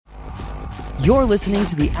You're listening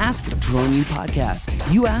to the Ask Drone U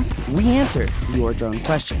podcast. You ask, we answer your drone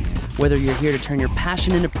questions. Whether you're here to turn your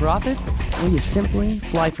passion into profit or you simply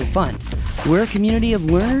fly for fun, we're a community of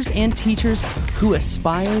learners and teachers who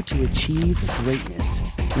aspire to achieve greatness.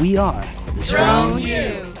 We are Drone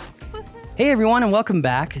U. Hey everyone, and welcome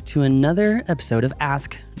back to another episode of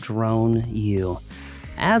Ask Drone U.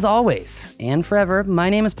 As always, and forever,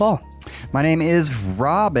 my name is Paul. My name is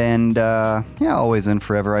Rob, and always and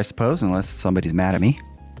forever, I suppose, unless somebody's mad at me,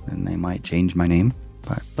 then they might change my name.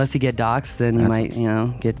 But Unless you get doxxed, then you might,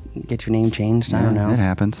 get your name changed. I don't know. It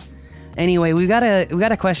happens. Anyway, we got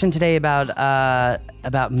a question today about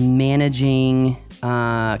managing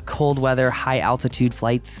cold weather, high altitude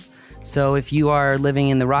flights. So if you are living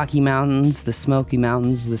in the Rocky Mountains, the Smoky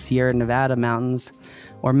Mountains, the Sierra Nevada Mountains,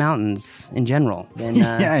 or mountains in general, then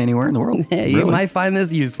anywhere in the world. You might find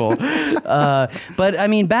this useful. But I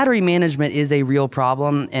mean, battery management is a real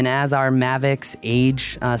problem, and as our Mavics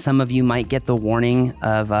age, some of you might get the warning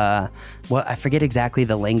of I forget exactly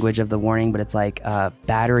the language of the warning, but it's like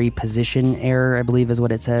battery position error, I believe is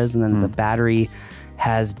what it says, and then the battery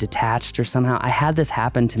has detached or somehow. I had this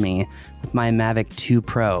happen to me with my Mavic 2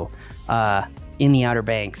 Pro in the Outer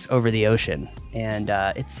Banks over the ocean. And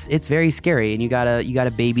it's very scary, and you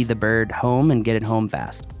gotta baby the bird home and get it home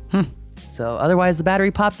fast. So otherwise, the battery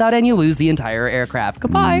pops out and you lose the entire aircraft.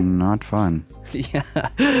 Goodbye. Not fun. Yeah.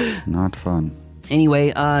 Not fun.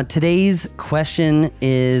 Anyway, today's question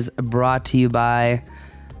is brought to you by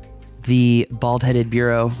the bald-headed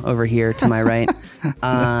bureau over here to my right.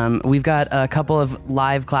 We've got a couple of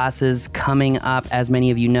live classes coming up, as many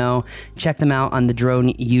of you know. Check them out on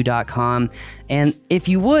thedroneu.com. And if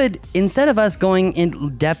you would, instead of us going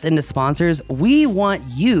in depth into sponsors, we want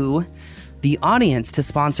you, the audience, to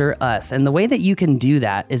sponsor us. And the way that you can do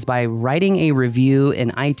that is by writing a review in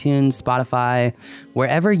iTunes, Spotify,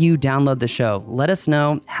 wherever you download the show. Let us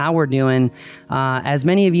know how we're doing. As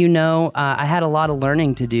many of you know, I had a lot of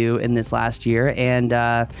learning to do in this last year, and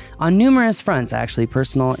on numerous fronts, actually,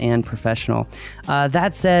 personal and professional.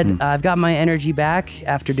 That said, I've got my energy back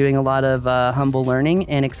after doing a lot of humble learning,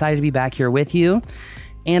 and excited to be back here with you.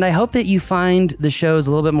 And I hope that you find the shows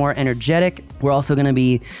a little bit more energetic. We're also going to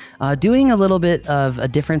be doing a little bit of a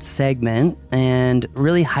different segment and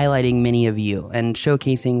really highlighting many of you and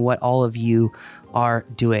showcasing what all of you are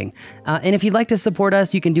doing. And if you'd like to support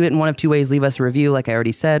us, you can do it in one of two ways. Leave us a review, like I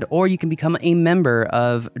already said, or you can become a member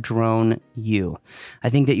of Drone U.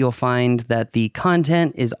 I think that you'll find that the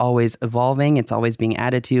content is always evolving. It's always being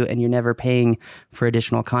added to, and you're never paying for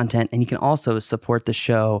additional content. And you can also support the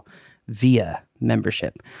show via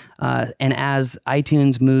membership. And as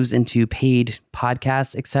iTunes moves into paid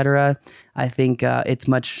podcasts, etc., I think it's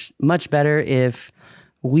much, much better if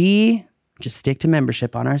we just stick to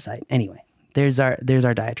membership on our site. Anyway, there's our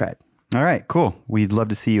diatribe. All right, cool. We'd love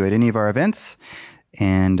to see you at any of our events.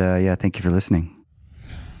 And thank you for listening.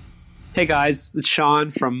 Hey guys, it's Sean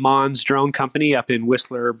from Mons Drone Company up in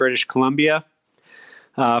Whistler, British Columbia.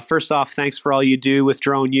 First off, thanks for all you do with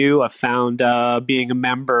Drone U. I've found being a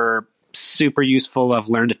member super useful. I've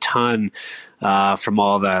learned a ton from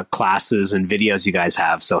all the classes and videos you guys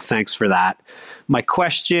have, so thanks for that. My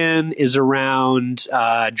question is around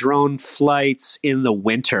drone flights in the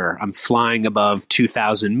winter. I'm flying above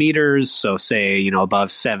 2,000 meters, so say,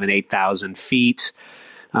 above 8,000 feet.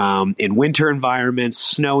 In winter environments,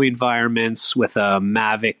 snowy environments with a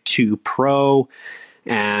Mavic 2 Pro.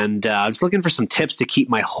 And I was looking for some tips to keep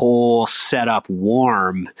my whole setup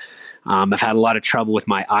warm. I've had a lot of trouble with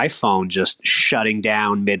my iPhone just shutting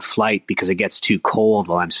down mid-flight because it gets too cold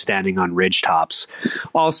while I'm standing on ridge tops.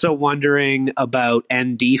 Also wondering about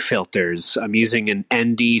ND filters. I'm using an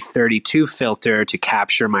ND32 filter to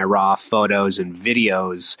capture my raw photos and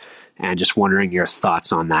videos, and just wondering your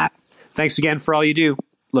thoughts on that. Thanks again for all you do.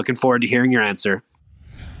 Looking forward to hearing your answer.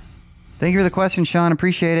 Thank you for the question, Sean.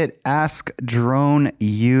 Appreciate it.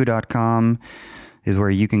 AskDroneU.com is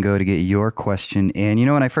where you can go to get your question. And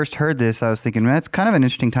when I first heard this, I was thinking, that's kind of an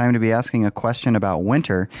interesting time to be asking a question about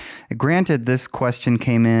winter. Granted, this question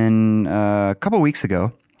came in a couple weeks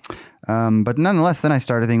ago. But nonetheless, then I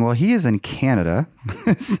started thinking, well, he is in Canada.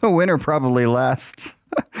 So winter probably lasts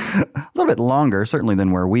a little bit longer, certainly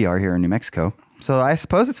than where we are here in New Mexico. So I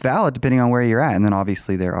suppose it's valid depending on where you're at. And then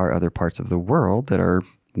obviously there are other parts of the world that are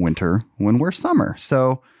winter when we're summer.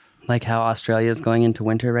 So like how Australia is going into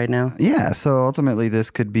winter right now? Yeah, so ultimately this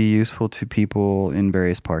could be useful to people in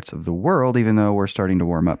various parts of the world, even though we're starting to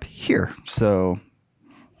warm up here. So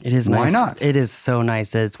it is why nice. not? It is so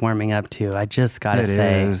nice that it's warming up too. I just gotta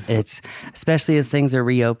say, it's especially as things are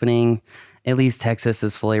reopening. At least Texas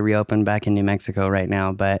is fully reopened back in New Mexico right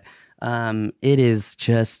now, but It is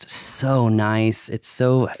just so nice. It's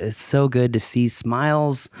so good to see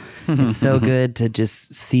smiles. It's so good to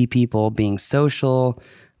just see people being social.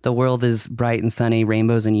 The world is bright and sunny,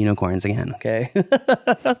 rainbows and unicorns again. Okay.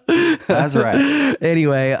 That's right.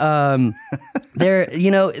 Anyway, our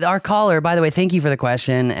caller, by the way, thank you for the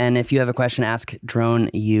question. And if you have a question, ask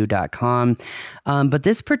droneu.com. But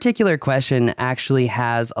this particular question actually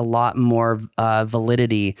has a lot more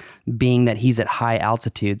validity, being that he's at high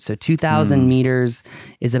altitude. So 2,000 meters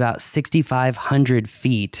is about 6,500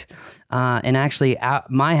 feet. And actually,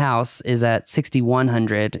 my house is at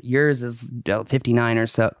 6,100. Yours is 59 or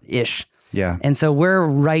so ish. Yeah. And so we're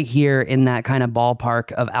right here in that kind of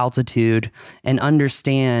ballpark of altitude, and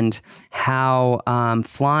understand how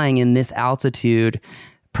flying in this altitude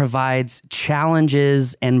provides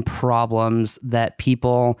challenges and problems that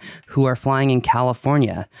people who are flying in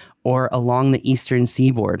California or along the eastern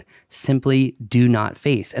seaboard simply do not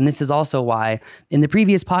face. And this is also why in the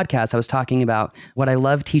previous podcast I was talking about what I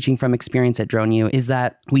love teaching from experience at DroneU is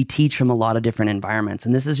that we teach from a lot of different environments.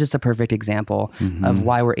 And this is just a perfect example of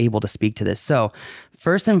why we're able to speak to this. So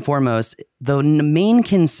first and foremost, the main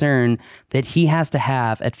concern that he has to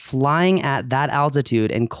have at flying at that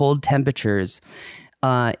altitude and cold temperatures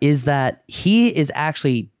is that he is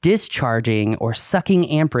actually discharging or sucking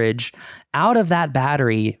amperage out of that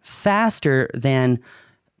battery faster than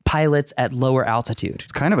pilots at lower altitude.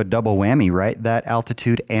 It's kind of a double whammy, right? That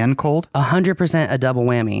altitude and cold? 100% a double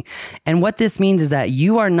whammy. And what this means is that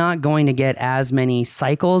you are not going to get as many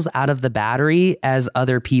cycles out of the battery as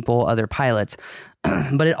other people, other pilots.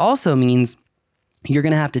 But it also means you're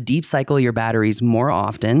going to have to deep cycle your batteries more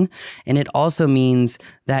often. And it also means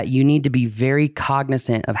that you need to be very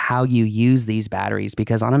cognizant of how you use these batteries,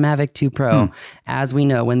 because on a Mavic 2 Pro, as we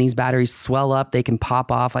know, when these batteries swell up, they can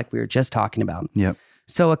pop off like we were just talking about. Yep.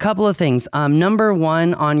 So a couple of things. Number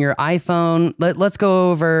one, on your iPhone, let's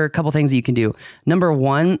go over a couple things that you can do. Number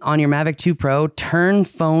one, on your Mavic 2 Pro, turn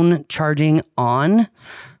phone charging on,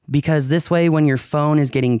 because this way, when your phone is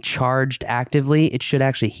getting charged actively, it should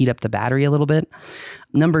actually heat up the battery a little bit.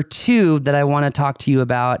 Number two that I want to talk to you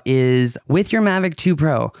about is with your Mavic 2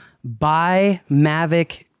 Pro, buy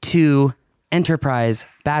Mavic 2 Enterprise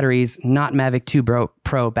batteries, not Mavic 2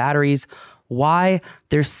 Pro batteries. Why?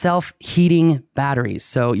 They're self-heating batteries.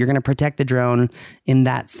 So you're going to protect the drone in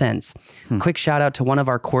that sense. Quick shout out to one of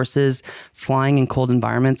our courses, Flying in Cold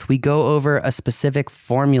Environments. We go over a specific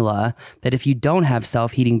formula that if you don't have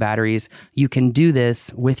self-heating batteries, you can do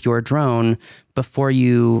this with your drone before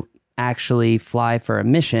you actually fly for a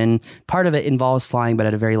mission. Part of it involves flying, but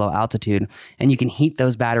at a very low altitude. And you can heat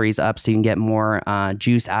those batteries up so you can get more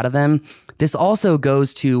juice out of them. This also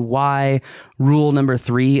goes to why rule number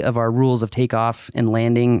 3 of our rules of takeoff and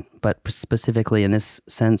landing, but specifically in this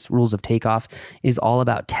sense, rules of takeoff, is all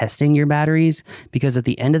about testing your batteries. Because at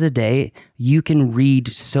the end of the day, you can read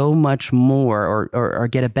so much more or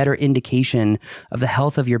get a better indication of the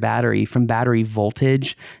health of your battery from battery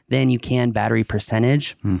voltage than you can battery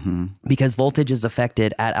percentage. Because voltage is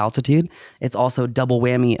affected at altitude. It's also double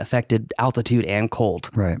whammy affected altitude and cold.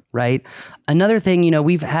 Right. Another thing,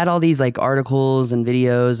 we've had all these like articles and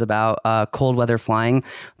videos about cold weather flying.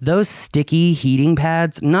 Those sticky heating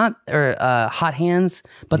pads, not hot hands,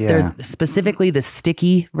 but they're specifically the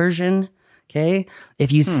sticky version. Okay.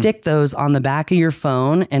 If you stick those on the back of your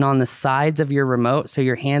phone and on the sides of your remote, so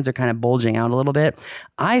your hands are kind of bulging out a little bit,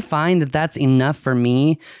 I find that that's enough for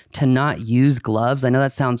me to not use gloves. I know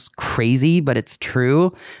that sounds crazy, but it's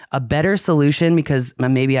true. A better solution, because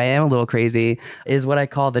maybe I am a little crazy, is what I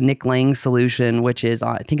call the Nick Lang solution, which is,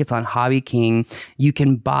 I think it's on Hobby King. You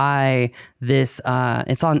can buy this,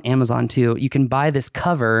 it's on Amazon too. You can buy this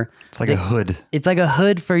cover. It's like a hood. It's like a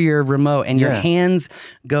hood for your remote, and your hands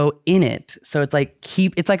go in it. So it's like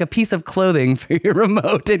it's like a piece of clothing for your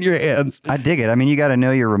remote in your hands. I dig it. I mean, you got to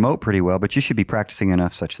know your remote pretty well, but you should be practicing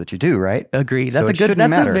enough such that you do, right? Agreed. That's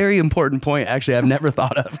a very important point, actually, I've never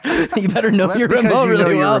thought of. You better know your remote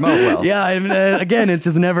really well. Yeah. Again, it's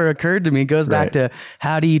just never occurred to me. It goes back to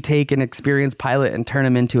how do you take an experienced pilot and turn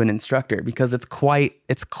him into an instructor? Because it's quite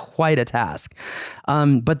a task.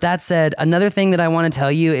 But that said, another thing that I want to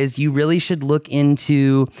tell you is you really should look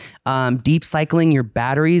into deep cycling your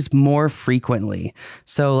batteries more frequently.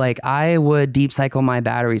 So like I would deep cycle my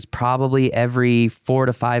batteries probably every 4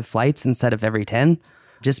 to 5 flights instead of every 10.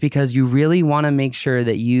 just because you really want to make sure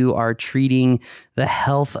that you are treating the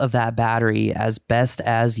health of that battery as best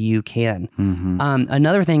as you can.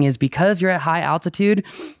 Another thing is, because you're at high altitude,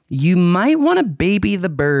 you might want to baby the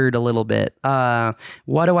bird a little bit.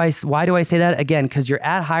 Why do I say that? Again, because you're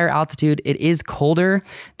at higher altitude, it is colder.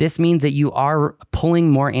 This means that you are pulling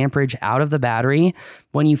more amperage out of the battery.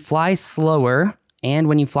 When you fly slower and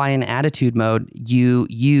when you fly in attitude mode, you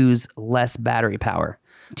use less battery power.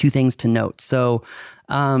 Two things to note. So,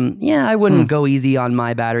 I wouldn't go easy on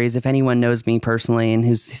my batteries. If anyone knows me personally and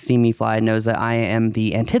who's seen me fly knows that I am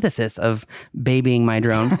the antithesis of babying my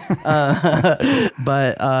drone.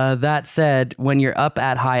 But that said, when you're up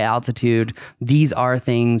at high altitude, these are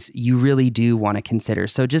things you really do want to consider.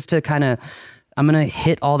 So just to I'm going to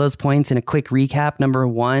hit all those points in a quick recap. Number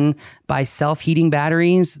one, buy self-heating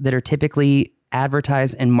batteries that are typically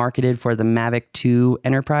advertised and marketed for the Mavic 2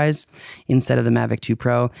 Enterprise instead of the Mavic 2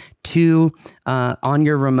 Pro. 2, on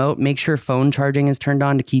your remote, make sure phone charging is turned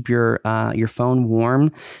on to keep your phone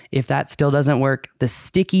warm. If that still doesn't work, the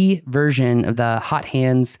sticky version of the hot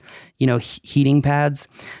hands, heating pads.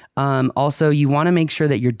 Also, you want to make sure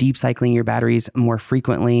that you're deep cycling your batteries more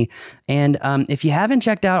frequently. And if you haven't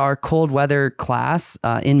checked out our cold weather class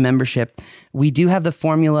in membership, we do have the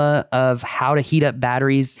formula of how to heat up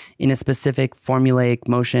batteries in a specific formulaic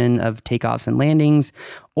motion of takeoffs and landings.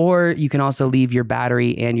 Or you can also leave your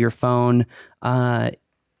battery and your phone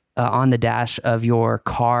on the dash of your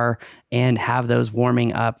car and have those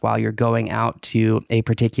warming up while you're going out to a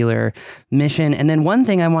particular mission. And then one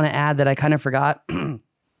thing I want to add that I kind of forgot, and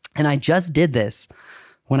I just did this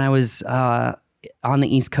when I was on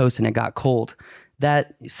the East Coast and it got cold.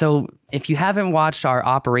 So if you haven't watched our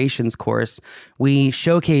operations course, we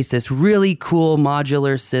showcase this really cool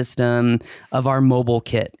modular system of our mobile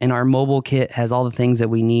kit. And our mobile kit has all the things that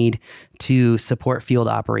we need to support field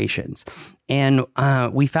operations. And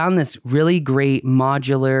we found this really great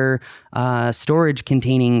modular storage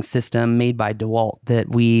containing system made by DeWalt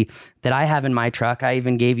that I have in my truck. I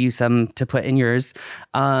even gave you some to put in yours.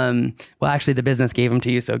 Well, actually, the business gave them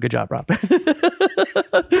to you, so good job, Rob.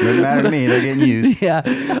 Doesn't matter to me. They're getting used. Yeah,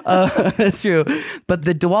 that's true. But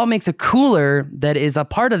the DeWalt makes a cooler that is a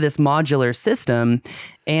part of this modular system,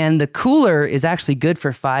 and the cooler is actually good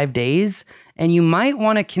for 5 days. And you might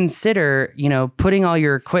want to consider, putting all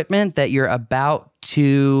your equipment that you're about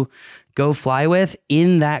to go fly with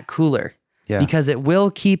in that cooler, because it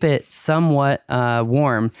will keep it somewhat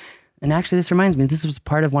warm. And actually, this reminds me, this was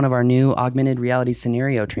part of one of our new augmented reality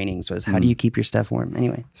scenario trainings, was how do you keep your stuff warm?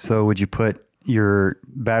 Anyway. So would you put your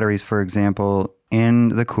batteries, for example, in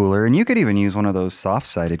the cooler, and you could even use one of those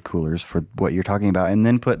soft-sided coolers for what you're talking about, and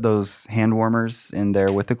then put those hand warmers in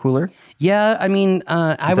there with the cooler? Yeah, I mean, Is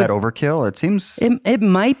that overkill? It seems it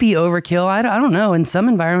might be overkill. I don't know. In some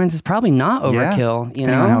environments, it's probably not overkill.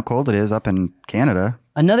 Depending on how cold it is up in Canada.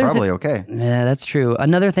 Probably okay. Yeah, that's true.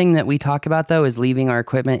 Another thing that we talk about, though, is leaving our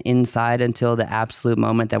equipment inside until the absolute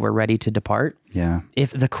moment that we're ready to depart. Yeah.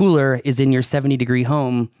 If the cooler is in your 70-degree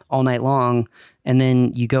home all night long, and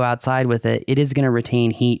then you go outside with it, it is going to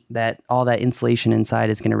retain heat. All that insulation inside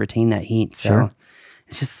is going to retain that heat. So sure.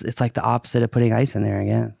 It's like the opposite of putting ice in there, I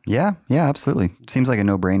guess. Yeah, absolutely. Seems like a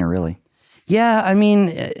no-brainer, really. Yeah, I mean,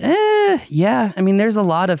 there's a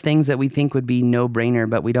lot of things that we think would be no-brainer,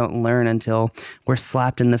 but we don't learn until we're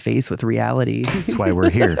slapped in the face with reality. That's why we're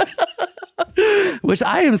here. Which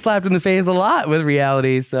I am slapped in the face a lot with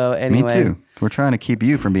reality. So anyway. Me too. We're trying to keep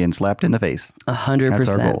you from being slapped in the face. 100%. That's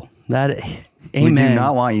our goal. Amen. We do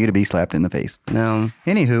not want you to be slapped in the face. No.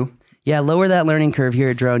 Anywho. Yeah, lower that learning curve here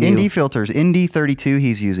at Drone U. ND filters, ND32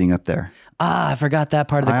 he's using up there. I forgot that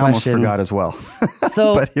part of the question. I almost forgot as well.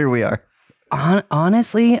 So, but here we are.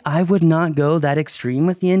 Honestly, I would not go that extreme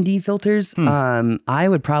with the ND filters. I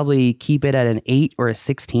would probably keep it at an 8 or a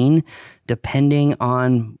 16, depending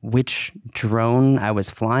on which drone I was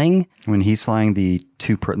flying. When he's flying the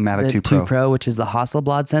Mavic 2 Pro. 2 Pro, which is the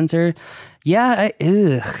Hasselblad sensor. Yeah,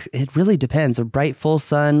 it really depends. A bright full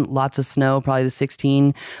sun, lots of snow, probably the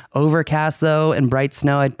 16. Overcast though, and bright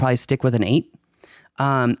snow, I'd probably stick with an 8.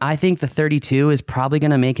 I think the 32 is probably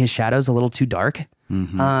going to make his shadows a little too dark.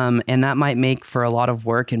 And that might make for a lot of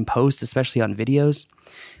work in post, especially on videos.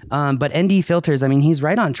 But ND filters, I mean, he's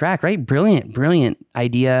right on track, right? Brilliant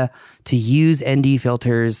idea to use ND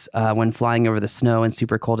filters when flying over the snow in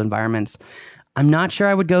super cold environments. I'm not sure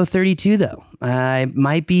I would go 32 though. I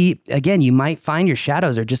might be, again, you might find your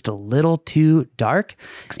shadows are just a little too dark.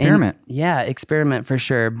 Experiment. Experiment for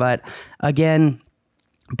sure. But again,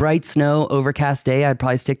 bright snow, overcast day, I'd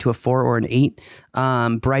probably stick to a 4 or an 8.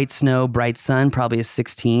 Bright snow, bright sun, probably a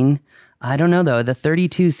 16. I don't know though. The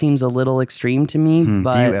 32 seems a little extreme to me.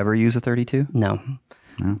 But do you ever use a 32? No.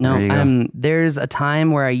 No, there you go. there's a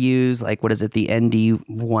time where I use like, what is it? The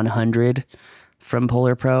ND100 from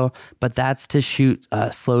Polar Pro, but that's to shoot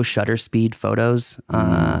slow shutter speed photos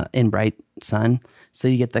in bright sun. So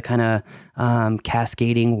you get the kind of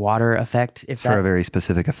cascading water effect. It's for a very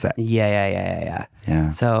specific effect. Yeah. Yeah.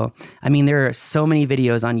 So, I mean, there are so many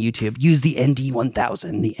videos on YouTube. Use the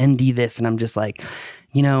ND1000, the ND this. And I'm just like,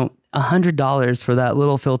 $100 for that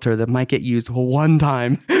little filter that might get used one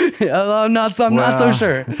time. I'm not so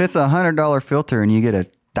sure. If it's $100 filter and you get a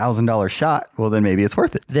 $1,000 shot, well, then maybe it's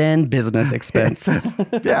worth it. Then business expense.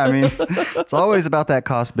 Yeah, I mean, it's always about that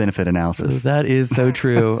cost-benefit analysis. That is so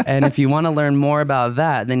true. And if you want to learn more about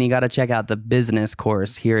that, then you got to check out the business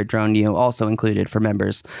course here at Drone U, also included for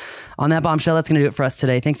members. On that bombshell, that's going to do it for us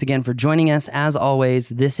today. Thanks again for joining us. As always,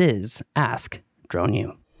 this is Ask Drone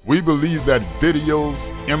U. We believe that videos,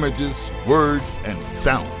 images, words, and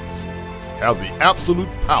sounds have the absolute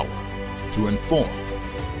power to inform,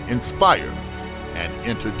 inspire, and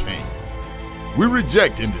entertain. We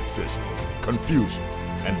reject indecision, confusion,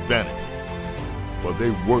 and vanity, for they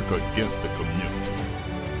work against the community.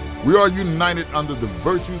 We are united under the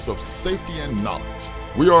virtues of safety and knowledge.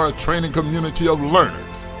 We are a training community of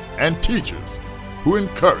learners and teachers who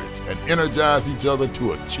encourage and energize each other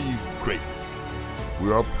to achieve greatness.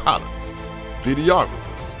 We are pilots,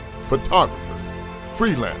 videographers, photographers,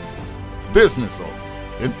 freelancers, business owners,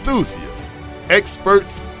 enthusiasts,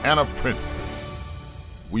 experts, and apprentices.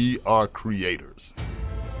 We are creators.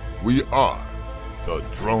 We are the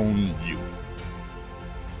Drone U.